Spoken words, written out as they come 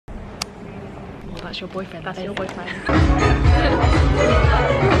That's your boyfriend. That's your boyfriend.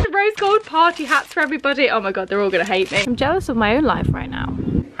 The rose gold party hats for everybody. Oh my god, they're all gonna hate me. I'm jealous of my own life right now.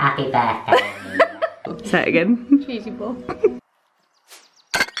 Happy birthday. Say it again. Cheesy ball.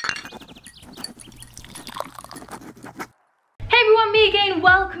 Hey everyone, me again.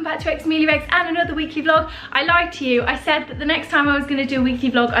 Welcome back to xameliax and another weekly vlog. I lied to you. I said that the next time I was going to do a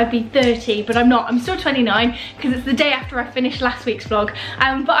weekly vlog I'd be 30, but I'm not. I'm still 29 because it's the day after I finished last week's vlog.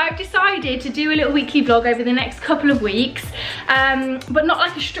 But I've decided to do a little weekly vlog over the next couple of weeks, but not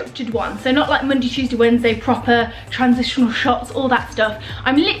like a structured one. So not like Monday, Tuesday, Wednesday, proper transitional shots, all that stuff.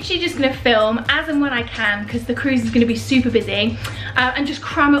 I'm literally just going to film as and when I can because the cruise is going to be super busy, and just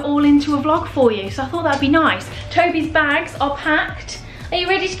cram it all into a vlog for you. So I thought that'd be nice. Toby's bags are packed. Are you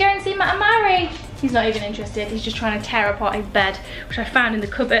ready to go and see Matt and Maree? He's not even interested. He's just trying to tear apart his bed, which I found in the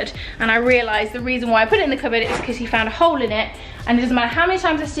cupboard. And I realised the reason why I put it in the cupboard is because he found a hole in it. And it doesn't matter how many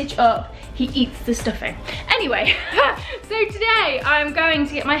times I stitch up, he eats the stuffing. Anyway, so today I'm going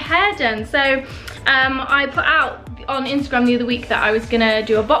to get my hair done. So I put out on Instagram the other week that I was gonna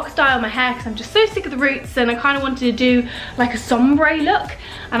do a box dye on my hair because I'm just so sick of the roots and I kind of wanted to do like a sombre look.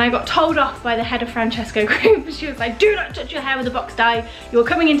 And I got told off by the head of Francesco Group. She was like, do not touch your hair with a box dye. You're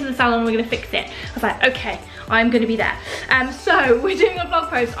coming into the salon, we're gonna fix it. I was like, okay, I'm gonna be there. So we're doing a blog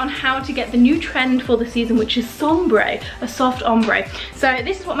post on how to get the new trend for the season, which is sombre, a soft ombre. So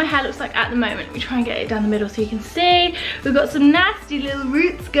this is what my hair looks like at the moment. Let me try and get it down the middle so you can see. We've got some nasty little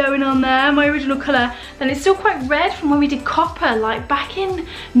roots going on there, my original colour. Then it's still quite red from when we did copper, like back in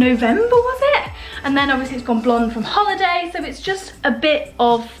November, was it? And then obviously it's gone blonde from holiday, so it's just a bit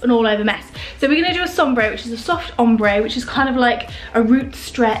of an all over mess. So we're gonna do a sombre, which is a soft ombre, which is kind of like a root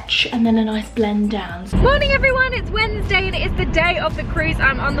stretch and then a nice blend down. Morning everyone, it's Wednesday and it is the day of the cruise.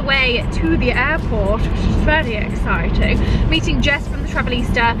 I'm on the way to the airport, which is very exciting. Meeting Jess from the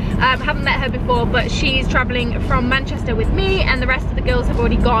Travelista. Haven't met her before, but she's traveling from Manchester with me and the rest of the girls have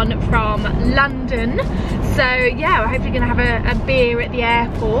already gone from London. So yeah, we're hopefully gonna have a beer at the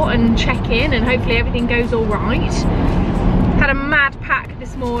airport and check in and hopefully everything goes all right. Had a mad pack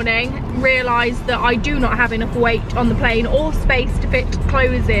this morning, realised that I do not have enough weight on the plane or space to fit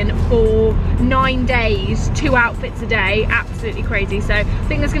clothes in for 9 days, 2 outfits a day, absolutely crazy. So I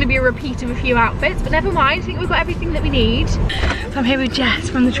think there's going to be a repeat of a few outfits, but never mind, I think we've got everything that we need. So I'm here with Jess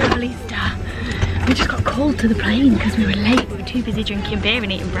from the Travelista. We just got called to the plane because we were late, we were too busy drinking beer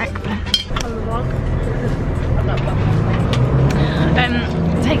and eating breakfast.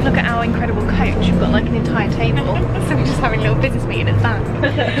 Take a look at our incredible coach. We've got like an entire table. So we're just having a little business meeting at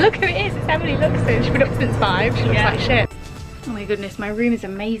that. Look who it is, it's Emily Luxon. She's been up since 5, she looks like shit. Oh my goodness, my room is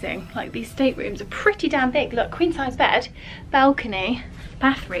amazing. Like these staterooms are pretty damn big. Look, queen size bed, balcony,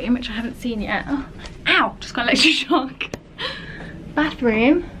 bathroom, which I haven't seen yet. Oh, ow, just got electric shock.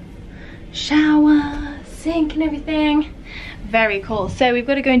 Bathroom, shower, sink and everything. Very cool. So we've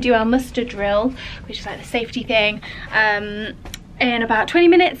got to go and do our muster drill, which is like the safety thing. In about 20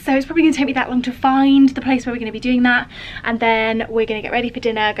 minutes, so it's probably going to take me that long to find the place where we're going to be doing that, and then we're going to get ready for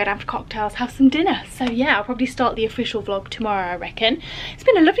dinner, go down for cocktails, have some dinner. So yeah, I'll probably start the official vlog tomorrow, I reckon. It's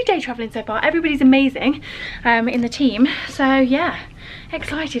been a lovely day travelling so far. Everybody's amazing in the team, so yeah,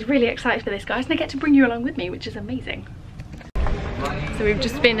 excited, really excited for this, guys, and I get to bring you along with me, which is amazing. So we've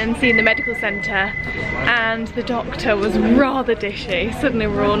just been and seen the medical centre and the doctor was rather dishy. Suddenly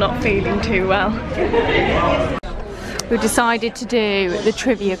we're all not feeling too well. We've decided to do the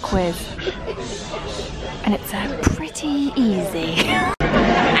trivia quiz and it's pretty easy.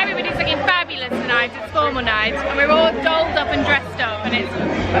 Everybody's looking fabulous tonight, it's formal night and we're all dolled up and dressed up and it's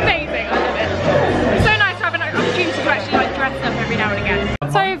amazing, I love it. It's so nice to have an opportunity to actually like dress up every now and again.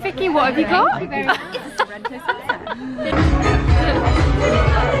 So Vicky, what have you got?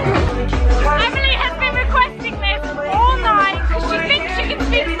 Emily has been requesting this all night because she thinks she can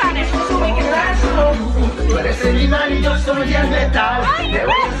speak Spanish.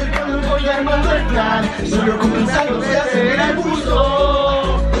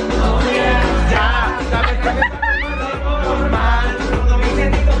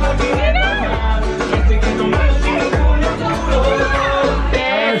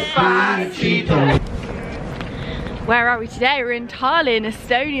 Where are we today? We're in Tallinn,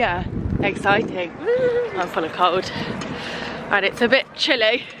 Estonia. Exciting. I'm full of cold. And it's a bit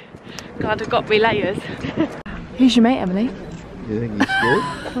chilly. Glad I've got me layers. Who's your mate, Emily? You think he's good?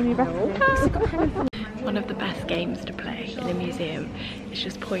 One of the best games to play in a museum is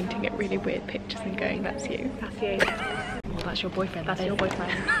just pointing at really weird pictures and going, that's you, that's you. Well, that's your boyfriend, that's your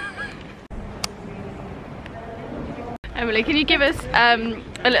boyfriend. Emily, can you give us a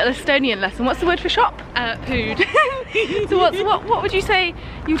little Estonian lesson? What's the word for shop? Food. So what would you say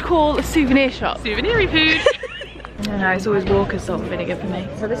you'd call a souvenir shop? Souvenir food. No, it's always Walker's salt vinegar for me.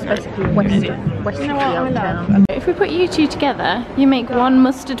 So this is basically West town. If we put you two together, you make one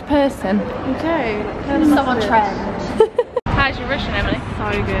mustard person. Okay. So on trend. How's your Russian, Emily?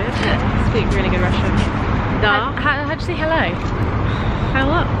 So good. Speak really good Russian. Da. How do you say hello?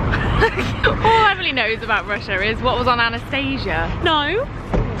 Hello. All Emily knows about Russia is what was on Anastasia. No.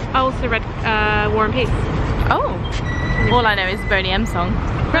 I also read War and Peace. Oh. All I know is the Boney M song.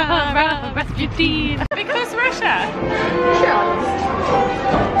 Rasputin. Because Russia.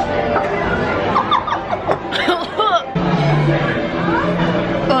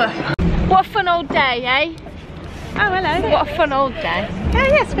 What a fun old day, eh? Oh, hello. What a fun old day. Oh,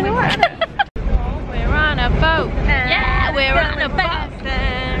 yes, we were. We're on a boat. Yeah, we're on a boat.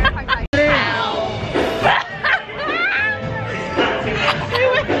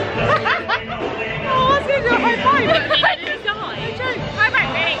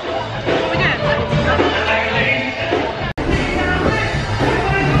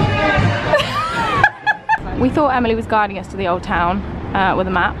 We thought Emily was guiding us to the old town with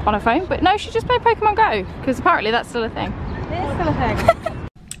a map on her phone, but no, she just played Pokemon Go, because apparently that's still a thing. It is still a thing.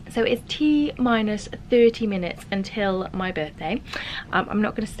 So it's T-minus 30 minutes until my birthday. I'm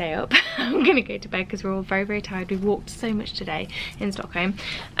not going to stay up. I'm going to go to bed because we're all very, very tired. We've walked so much today in Stockholm.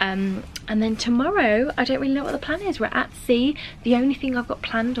 And then tomorrow, I don't really know what the plan is. We're at sea. The only thing I've got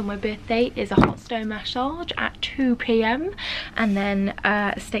planned on my birthday is a hot stone massage at 2 p.m. and then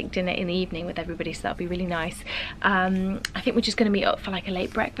a steak dinner in the evening with everybody, so that'll be really nice. I think we're just going to meet up for like a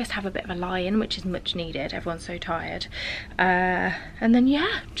late breakfast, have a bit of a lie-in, which is much needed. Everyone's so tired. And then,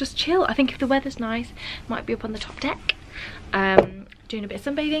 yeah, just chill. I think if the weather's nice, might be up on the top deck doing a bit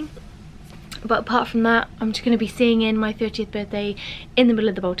of sunbathing. But apart from that, I'm just going to be seeing in my 30th birthday in the middle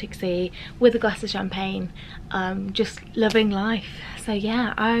of the Baltic Sea with a glass of champagne, just loving life. So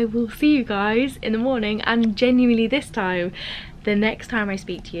yeah, I will see you guys in the morning, and genuinely this time, the next time I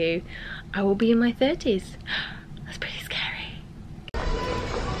speak to you, I will be in my 30s. That's pretty scary.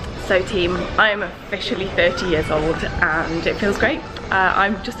 So team, I am officially 30 years old and it feels great.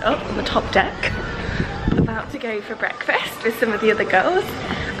 I'm just up on the top deck, about to go for breakfast with some of the other girls,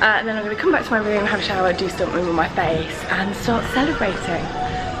 and then I'm going to come back to my room, have a shower, do something with my face and start celebrating.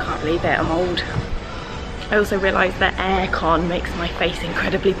 Can't believe it, I'm old. I also realised that aircon makes my face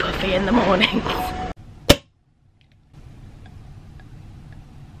incredibly puffy in the mornings.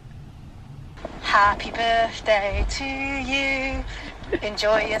 Happy birthday to you.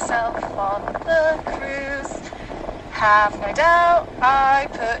 Enjoy yourself on the cruise. Have no doubt I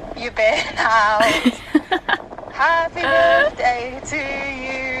put your bin out. Happy birthday to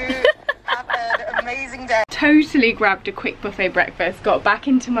you. Have an amazing day. Totally grabbed a quick buffet breakfast, got back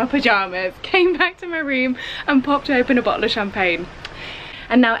into my pyjamas, came back to my room and popped open a bottle of champagne.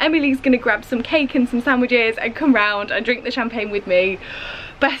 And now Emily's gonna grab some cake and some sandwiches and come round and drink the champagne with me.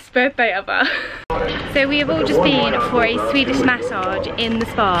 Best birthday ever. So we have all just been for a Swedish massage in the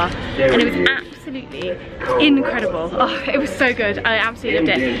spa and it was absolutely incredible. Oh, it was so good. I absolutely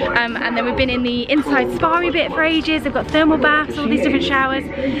loved it. And then we've been in the inside spa-y bit for ages. They've got thermal baths, all these different showers.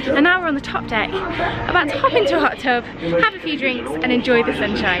 And now we're on the top deck, about to hop into a hot tub, have a few drinks and enjoy the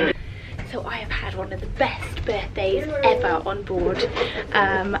sunshine. So I have had one of the best birthdays ever on board,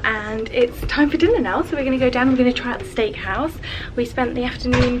 and it's time for dinner now, so we're going to go down. We're going to try out the steakhouse. We spent the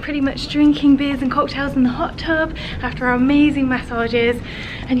afternoon pretty much drinking beers and cocktails in the hot tub after our amazing massages,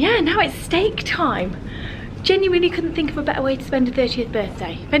 and yeah, now it's steak time. Genuinely couldn't think of a better way to spend a 30th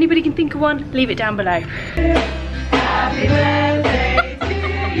birthday. If anybody can think of one, leave it down below. Happy birthday to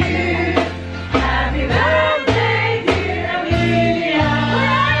you. Happy birthday dear Amelia.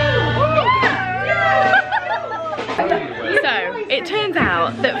 So it turns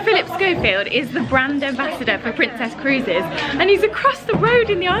out that Philip Schofield is the brand ambassador for Princess Cruises and he's across the road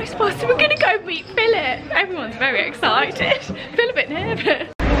in the ice bar, so we're gonna go meet Philip. Everyone's very excited. Feel a bit nervous.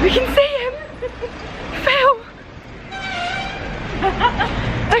 We can see him. Phil!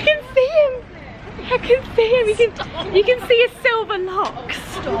 I can see him! I can see him! You can see his silver locks!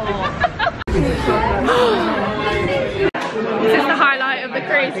 This is the highlight of the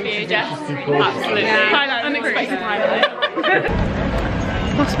cruise for you, Jess. Absolutely. Highlight, unexpected highlight.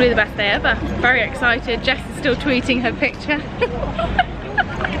 Possibly the best day ever. Very excited. Jess is still tweeting her picture.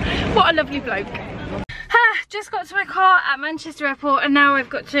 What a lovely bloke. Just got to my car at Manchester Airport and now I've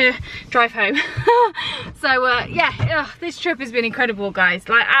got to drive home. So yeah, this trip has been incredible, guys,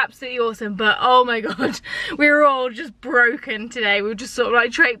 like absolutely awesome, but oh my god, we were all just broken today. We were just sort of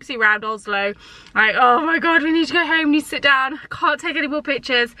like traipsing around Oslo, like oh my god, we need to go home, we need to sit down, can't take any more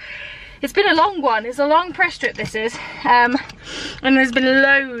pictures. It's been a long one. It's a long press trip, this is. And there's been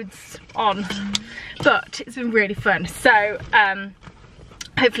loads on, but it's been really fun. So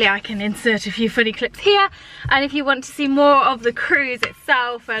hopefully I can insert a few funny clips here, and if you want to see more of the cruise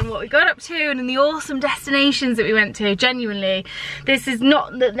itself and what we got up to and the awesome destinations that we went to, genuinely, this is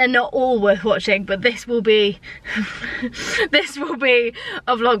not that they're not all worth watching, but this will be this will be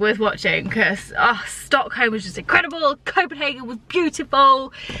a vlog worth watching, because Stockholm was just incredible, Copenhagen was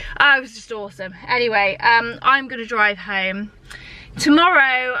beautiful, it was just awesome. Anyway, I'm gonna drive home.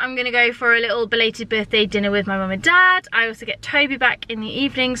 Tomorrow I'm gonna go for a little belated birthday dinner with my mum and dad. I also get Toby back in the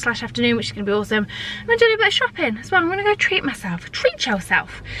evening / afternoon, which is gonna be awesome. I'm gonna do a little bit of shopping as well. I'm gonna go treat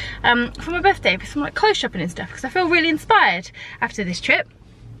yourself for my birthday with some like clothes shopping and stuff, because I feel really inspired after this trip.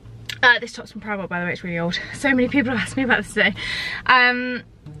 This top's from Primark, by the way, it's really old. So many people have asked me about this today.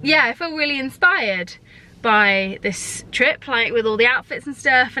 Yeah, I feel really inspired by this trip, like with all the outfits and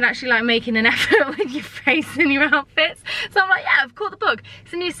stuff, and actually like making an effort with your face and your outfits. So I'm like, yeah, I've caught the bug.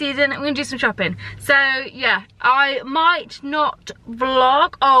 It's a new season, I'm gonna do some shopping. So yeah, I might not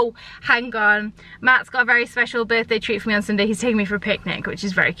vlog. Oh, hang on, Matt's got a very special birthday treat for me on Sunday. He's taking me for a picnic, which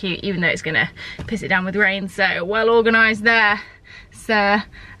is very cute, even though it's gonna piss it down with rain, so well organised there. So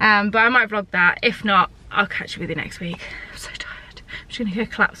but I might vlog that. If not, I'll catch you with you next week. I'm so tired. I'm just gonna go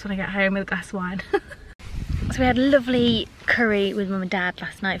collapse when I get home with a glass of wine. So we had a lovely curry with mum and dad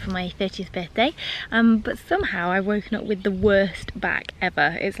last night for my 30th birthday, but somehow I've woken up with the worst back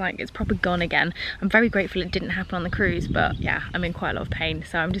ever. It's like it's probably gone again. I'm very grateful it didn't happen on the cruise, but yeah, I'm in quite a lot of pain,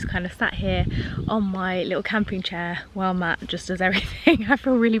 so I'm just kind of sat here on my little camping chair while Matt just does everything. I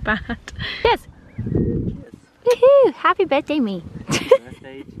feel really bad. Yes. Woohoo! Happy birthday, me.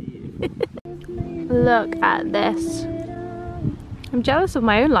 Birthday to you. Look at this. I'm jealous of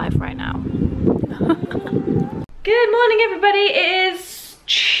my own life right now. Good morning, everybody. It is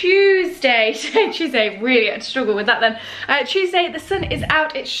Tuesday. Tuesday, really had to struggle with that then. Tuesday, the sun is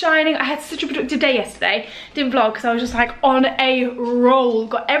out, it's shining. I had such a productive day yesterday. Didn't vlog because I was just like on a roll.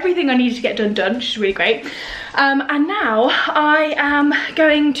 Got everything I needed to get done, which is really great. And now I am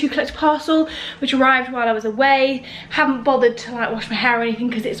going to collect a parcel which arrived while I was away. Haven't bothered to like wash my hair or anything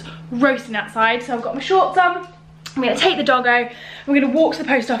because it's roasting outside, so I've got my shorts on. I'm going to take the doggo, we're going to walk to the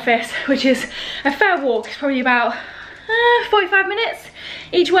post office, which is a fair walk. It's probably about 45 minutes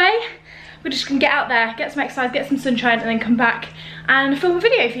each way. We're just going to get out there, get some exercise, get some sunshine, and then come back and film a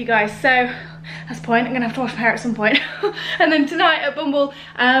video for you guys. So that's the point. I'm going to have to wash my hair at some point. And then tonight at Bumble,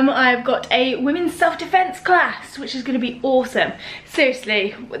 I've got a women's self-defense class, which is going to be awesome.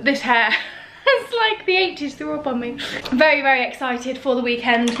 Seriously, this hair... It's like the 80s threw up on me. I'm very, very excited for the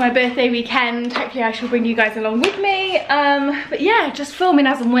weekend, my birthday weekend. Hopefully I shall bring you guys along with me. But yeah, just filming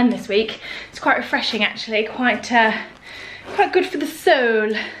as and when this week. It's quite refreshing actually, quite good for the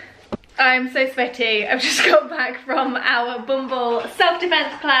soul. I'm so sweaty. I've just got back from our Bumble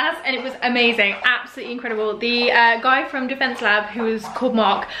self-defense class and it was amazing, absolutely incredible. The guy from Defense Lab, who was called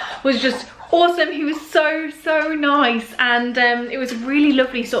Mark, was just awesome. He was so nice, and it was really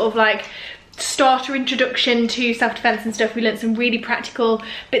lovely sort of like starter introduction to self-defense and stuff. We learned some really practical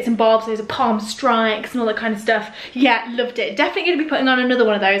bits and bobs. There's a palm strikes and all that kind of stuff. Yeah, loved it. Definitely going to be putting on another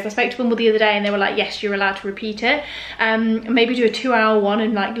one of those. I spoke to Bumble the other day and they were like, yes, you're allowed to repeat it. Maybe do a 2-hour one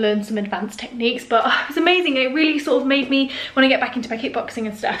and like learn some advanced techniques, but it was amazing. It really sort of made me want to get back into my kickboxing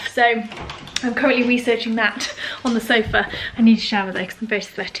and stuff. So I'm currently researching that on the sofa. I need to shower though because I'm very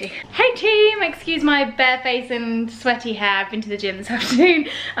sweaty. Hey team, excuse my bare face and sweaty hair. I've been to the gym this afternoon.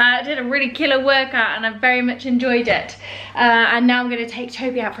 I did a really killer workout and I've very much enjoyed it. And now I'm going to take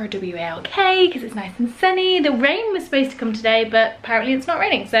Toby out for a WALK because it's nice and sunny. The rain was supposed to come today, but apparently it's not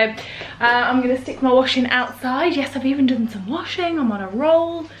raining. So I'm going to stick my washing outside. Yes, I've even done some washing. I'm on a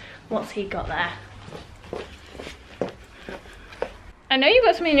roll. What's he got there? I know you've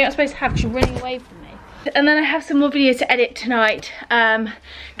got something you're not supposed to have because you're running away from me. And then I have some more video to edit tonight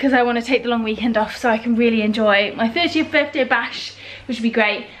because I want to take the long weekend off so I can really enjoy my 30th birthday bash, which would be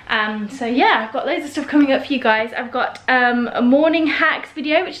great. So yeah, I've got loads of stuff coming up for you guys. I've got a morning hacks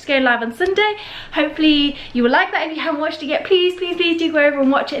video which is going live on Sunday. Hopefully you will like that. If you haven't watched it yet, please do go over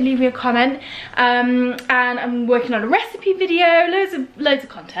and watch it and leave me a comment. And I'm working on a recipe video, loads of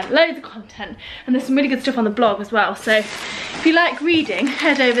content, and there's some really good stuff on the blog as well. So if you like reading,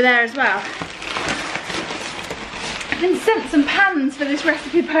 head over there as well. I've been sent some pans for this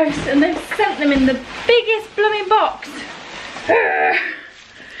recipe post and they've sent them in the biggest blooming box.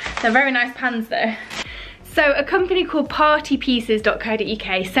 They're very nice pans though. So a company called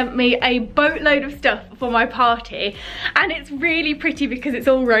partypieces.co.uk sent me a boatload of stuff for my party, and it's really pretty because it's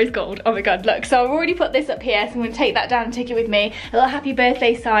all rose gold. Oh my god, look. So I've already put this up here, so I'm going to take that down and take it with me. A little happy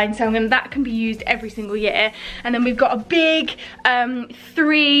birthday sign, so that can be used every single year. And then we've got a big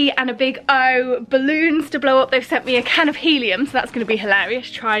 3 and a big O balloons to blow up. They've sent me a can of helium, so that's going to be hilarious,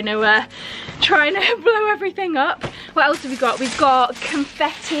 trying to blow everything up. What else have we got? We've got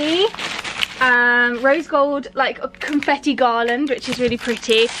confetti. Rose gold, like a confetti garland, which is really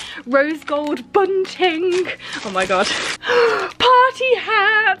pretty. Rose gold bunting. Oh my god. Party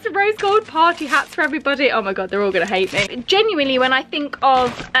hats, rose gold party hats for everybody. Oh my god, they're all gonna hate me. Genuinely, when I think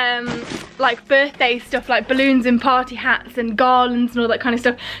of like birthday stuff, like balloons and party hats and garlands and all that kind of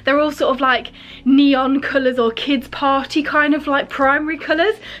stuff, they're all sort of like neon colours or kids party kind of like primary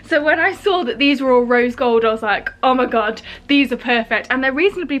colours. So when I saw that these were all rose gold, I was like, oh my god, these are perfect. And they're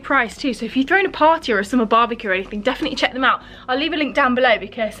reasonably priced too, so if you're throwing a party or a summer barbecue or anything, definitely check them out. I'll leave a link down below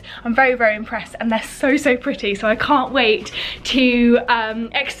because I'm very, very impressed, and they're so, so pretty. So I can't wait to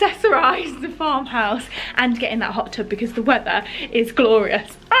accessorize the farmhouse and get in that hot tub because the weather is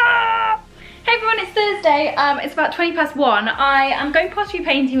glorious. Ah! Hey everyone, it's Thursday. It's about 1:20. I am going pottery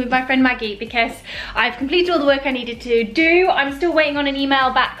painting with my friend Maggie because I've completed all the work I needed to do. I'm still waiting on an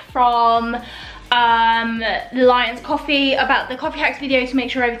email back from the Lions Coffee about the coffee hacks video to make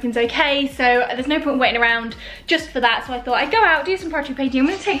sure everything's okay, so there's no point waiting around just for that. So I thought I'd go out, do some pottery painting. I'm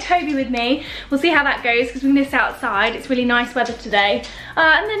going to take Toby with me. We'll see how that goes because we're going to sit outside. It's really nice weather today,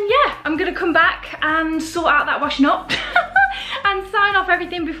 and then yeah, I'm going to come back and sort out that washing up and sign off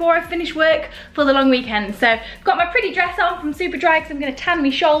everything before I finish work for the long weekend. So I've got my pretty dress on from Superdry because I'm going to tan my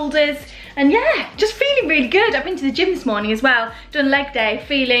shoulders, and yeah, just feeling really good. I've been to the gym this morning as well, done leg day,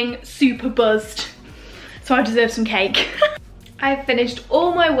 feeling super buzzed, so I deserve some cake. I've finished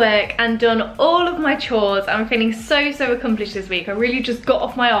all my work and done all of my chores. I'm feeling so, so accomplished this week. I really just got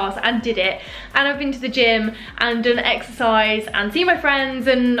off my arse and did it. And I've been to the gym and done exercise and seen my friends,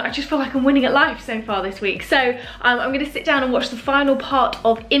 and I just feel like I'm winning at life so far this week. So I'm gonna sit down and watch the final part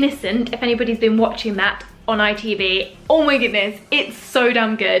of Innocent, if anybody's been watching that on ITV. Oh my goodness, it's so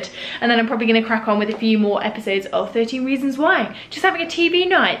damn good. And then I'm probably gonna crack on with a few more episodes of 13 Reasons Why. Just having a TV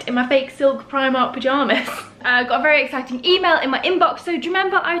night in my fake silk Primark pajamas. Got a very exciting email in my inbox. So do you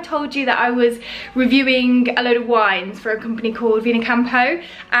remember I told you that I was reviewing a load of wines for a company called Vino Campo,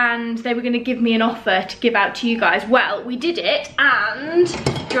 and they were going to give me an offer to give out to you guys? Well, we did it, and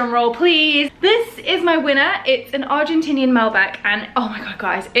drum roll please, this is my winner. It's an Argentinian Malbec, and oh my god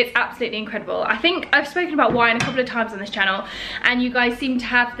guys, it's absolutely incredible. I think I've spoken about wine a couple of times on this channel, and you guys seem to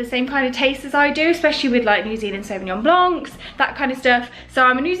have the same kind of taste as I do, especially with like New Zealand Sauvignon Blancs, that kind of stuff. So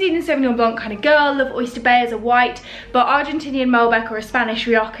I'm a New Zealand Sauvignon Blanc kind of girl, love oyster bay as a white, but Argentinian Malbec or a Spanish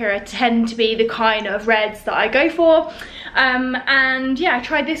Rioja tend to be the kind of reds that I go for. And yeah, I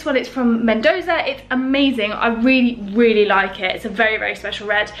tried this one. It's from Mendoza. It's amazing. I really, really like it. It's a very, very special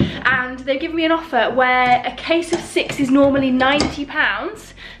red, and they've given me an offer where a case of 6 is normally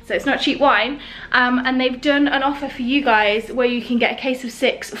 £90, so it's not cheap wine, and they've done an offer for you guys where you can get a case of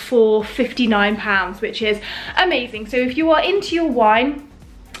 6 for £59, which is amazing. So if you are into your wine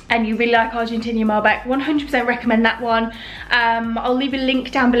and you really like Argentinian Malbec, 100% recommend that one. I'll leave a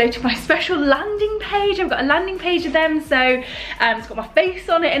link down below to my special landing page. I've got a landing page of them, so it's got my face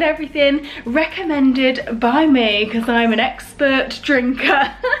on it and everything. Recommended by me because I'm an expert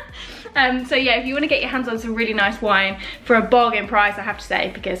drinker. So yeah, if you want to get your hands on some really nice wine for a bargain price, I have to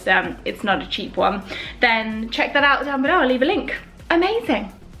say, because it's not a cheap one, then check that out down below. I'll leave a link.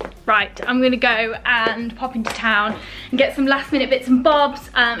 Amazing. Right, I'm gonna go and pop into town and get some last minute bits and bobs.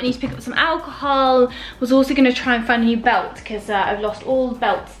 I need to pick up some alcohol. Was also gonna try and find a new belt because I've lost all the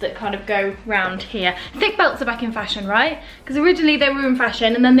belts that kind of go round here. Thick belts are back in fashion, right? Because originally they were in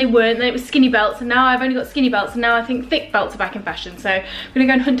fashion and then they weren't, and then it was skinny belts, and now I've only got skinny belts, and now I think thick belts are back in fashion. So I'm gonna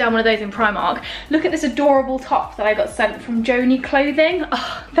go and hunt down one of those in Primark. Look at this adorable top that I got sent from Joni Clothing.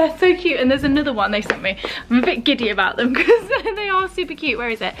 Oh, they're so cute. And there's another one they sent me. I'm a bit giddy about them because they are super cute. Where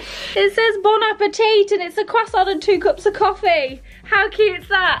is it? It says bon appetit, and it's a croissant and 2 cups of coffee. How cute is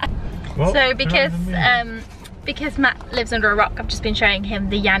that? What? So because Matt lives under a rock, I've just been showing him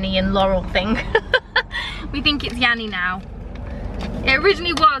the Yanni and Laurel thing. We think it's Yanni now. It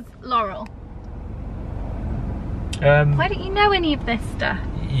originally was Laurel. Why don't you know any of this stuff?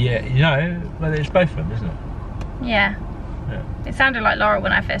 Yeah, you know, well, it's both of them, isn't it? Yeah. It sounded like Laurel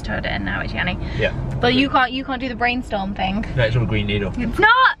when I first heard it, and now it's Yanni. Yeah. But you can't do the brainstorm thing. No, it's on a green needle. It's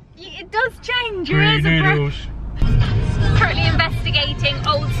not. It does change. Green needles. Currently investigating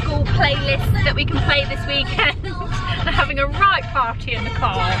old school playlists that we can play this weekend. And having a right party in the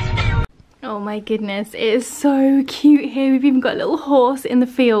car. Oh my goodness, it is so cute here. We've even got a little horse in the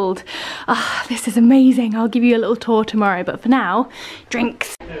field. Ah, this is amazing. I'll give you a little tour tomorrow, but for now,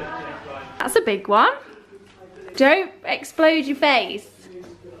 drinks. That's a big one. Don't explode your face.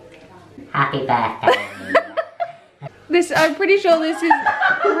 Happy birthday. This, I'm pretty sure this is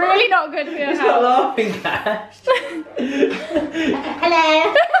really not good for your health. laughing at.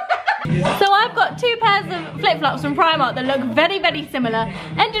 Hello. So I've got 2 pairs of flip-flops from Primark that look very, very similar.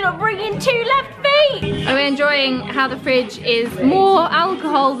 Ended up bringing 2 left feet. I'm enjoying how the fridge is more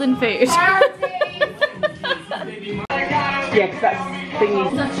alcohol than food. Yeah, because that's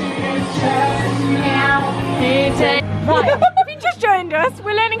thingy. Right, if you just joined us,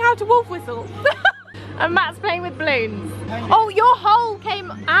 we're learning how to wolf whistle. And Matt's playing with balloons. Oh, your hole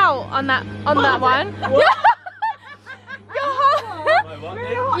came out on that one.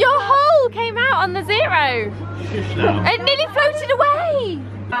 Your hole came out on the 0. It nearly floated away.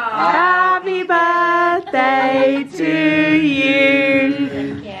 Happy birthday to you.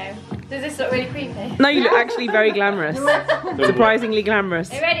 Thank you. Does this look really creepy? No, you look actually very glamorous. Surprisingly glamorous.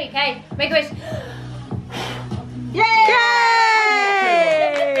 Are you ready? Okay, make a wish. Yay!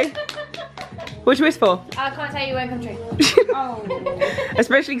 What'd you wish for? I can't tell you, won't come true.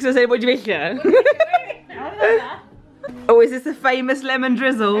 Especially because I said, what do you wish for? Oh, is this a famous lemon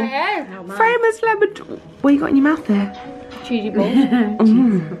drizzle? Yeah. Famous lemon. What you got in your mouth there? Cheesy ball.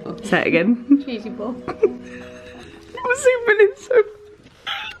 Say it again. Cheesy ball. I'm zooming in so.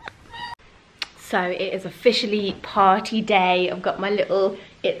 So it is officially party day. I've got my little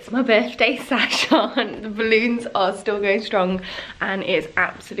 "It's my birthday" sash on. The balloons are still going strong and it's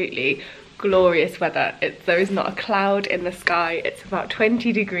absolutely glorious weather. There is not a cloud in the sky. It's about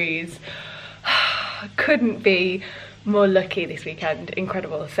 20 degrees. Couldn't be more lucky this weekend.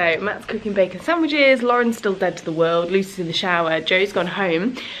 Incredible. So Matt's cooking bacon sandwiches, Lauren's still dead to the world, Lucy's in the shower, Joe's gone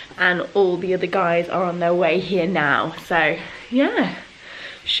home, and all the other guys are on their way here now. So yeah,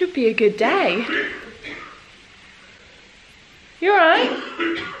 should be a good day. You alright?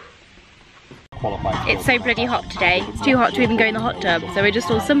 It's so bloody hot today. It's too hot to even go in the hot tub, so we're just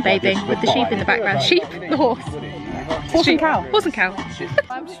all sunbathing with the sheep in the background. Sheep? The horse. Horse and cow. Horse and cow.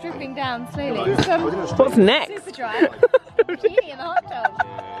 I'm stripping down slowly. What's next? Super dry. Bikini in the hot tub.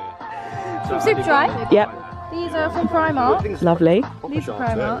 From Super Dry. Yep. These are from Primark. Lovely. These are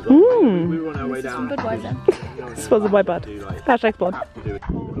Primark. Mmm. This is from Budweiser. Sponsored by Bud. Hashtag Bud.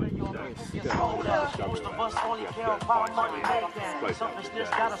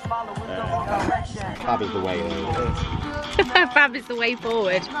 Fab is the way. Fab is the way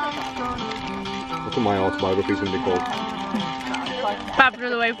forward. That's what my autobiography is going to be called. Fab is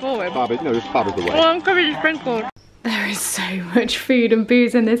the way forward. Fab is, no, just Fab is the way. Oh, I'm covered in sprinkles. There is so much food and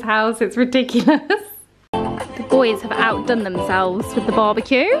booze in this house, it's ridiculous. The boys have outdone themselves with the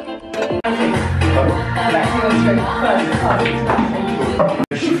barbecue.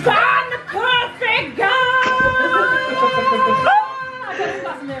 She found the perfect guy!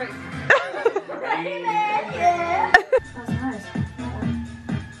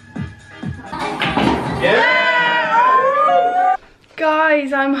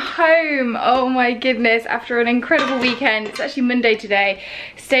 Guys, I'm home. Oh my goodness, after an incredible weekend. It's actually Monday today.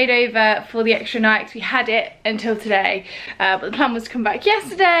 Stayed over for the extra night because we had it until today. But the plan was to come back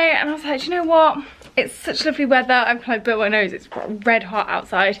yesterday and I was like, you know what? It's such lovely weather. I've kind of burnt my nose. It's red hot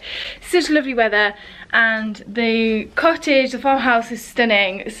outside. Such lovely weather, and the cottage, the farmhouse is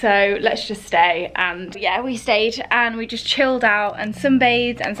stunning. So let's just stay. And yeah, we stayed and we just chilled out and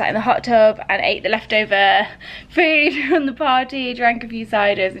sunbathed and sat in the hot tub and ate the leftover food from the party, drank a few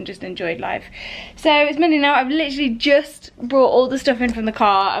ciders and just enjoyed life. So it's Monday now. I've literally just brought all the stuff in from the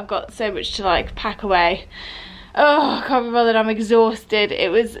car. I've got so much to like pack away. Oh, I can't be bothered, I'm exhausted.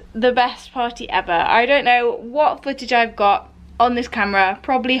 It was the best party ever. I don't know what footage I've got on this camera,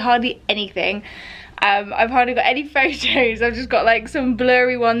 probably hardly anything. I've hardly got any photos. I've just got like some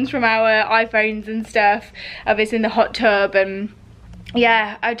blurry ones from our iPhones and stuff of us in the hot tub, and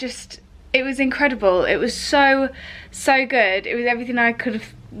yeah, it was incredible. It was so good. It was everything I could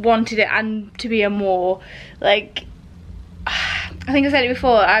have wanted it and to be, a more like, I think I said it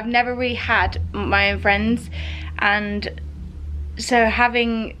before, I've never really had my own friends, and so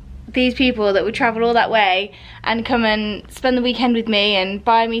having these people that would travel all that way and come and spend the weekend with me and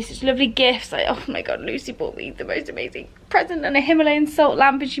buy me such lovely gifts, like, oh my god, Lucy bought me the most amazing present and a Himalayan salt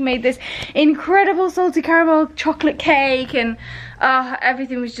lamp, and she made this incredible salty caramel chocolate cake, and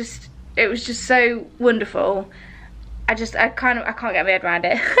everything was just, it was just so wonderful. I can't get my head around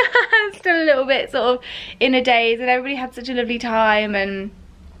it. I'm still a little bit sort of in a daze, and everybody had such a lovely time and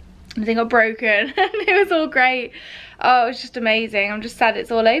nothing got broken and it was all great. Oh, it was just amazing. I'm just sad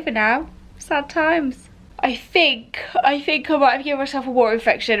it's all over now. sad times. I think I might have given myself a water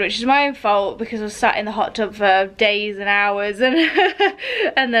infection, which is my own fault because I was sat in the hot tub for days and hours, and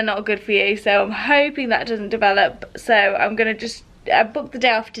and they're not good for you. So I'm hoping that doesn't develop. So I'm gonna just book the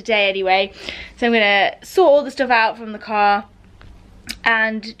day off today anyway. So I'm gonna sort all the stuff out from the car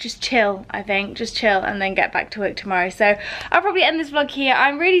and just chill. I think just chill and then get back to work tomorrow. So I'll probably end this vlog here.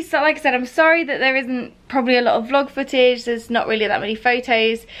 I'm really sorry, like I said, I'm sorry that there isn't probably a lot of vlog footage. There's not really that many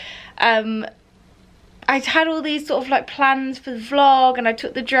photos. I had all these sort of like plans for the vlog, and I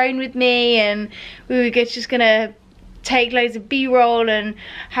took the drone with me, and we were just gonna take loads of b-roll and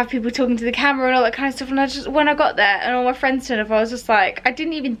have people talking to the camera and all that kind of stuff. And I just, when I got there and all my friends turned up, I was just like, I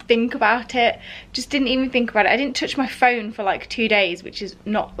didn't even think about it. Just didn't even think about it. I didn't touch my phone for like 2 days, which is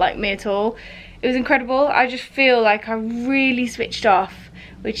not like me at all. It was incredible. I just feel like I really switched off,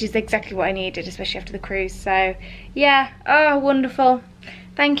 which is exactly what I needed, especially after the cruise. So yeah, oh, wonderful.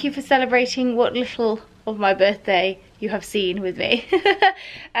 Thank you for celebrating what little of my birthday you have seen with me.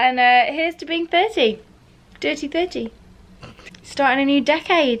 And here's to being 30. Dirty 30. Starting a new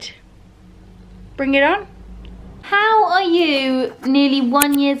decade. Bring it on. How are you nearly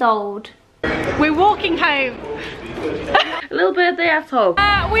 1 year old? We're walking home. A little birthday asshole.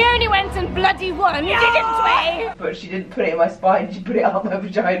 We only went and bloody won, didn't we? But she didn't put it in my spine, she put it up my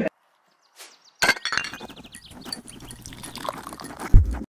vagina.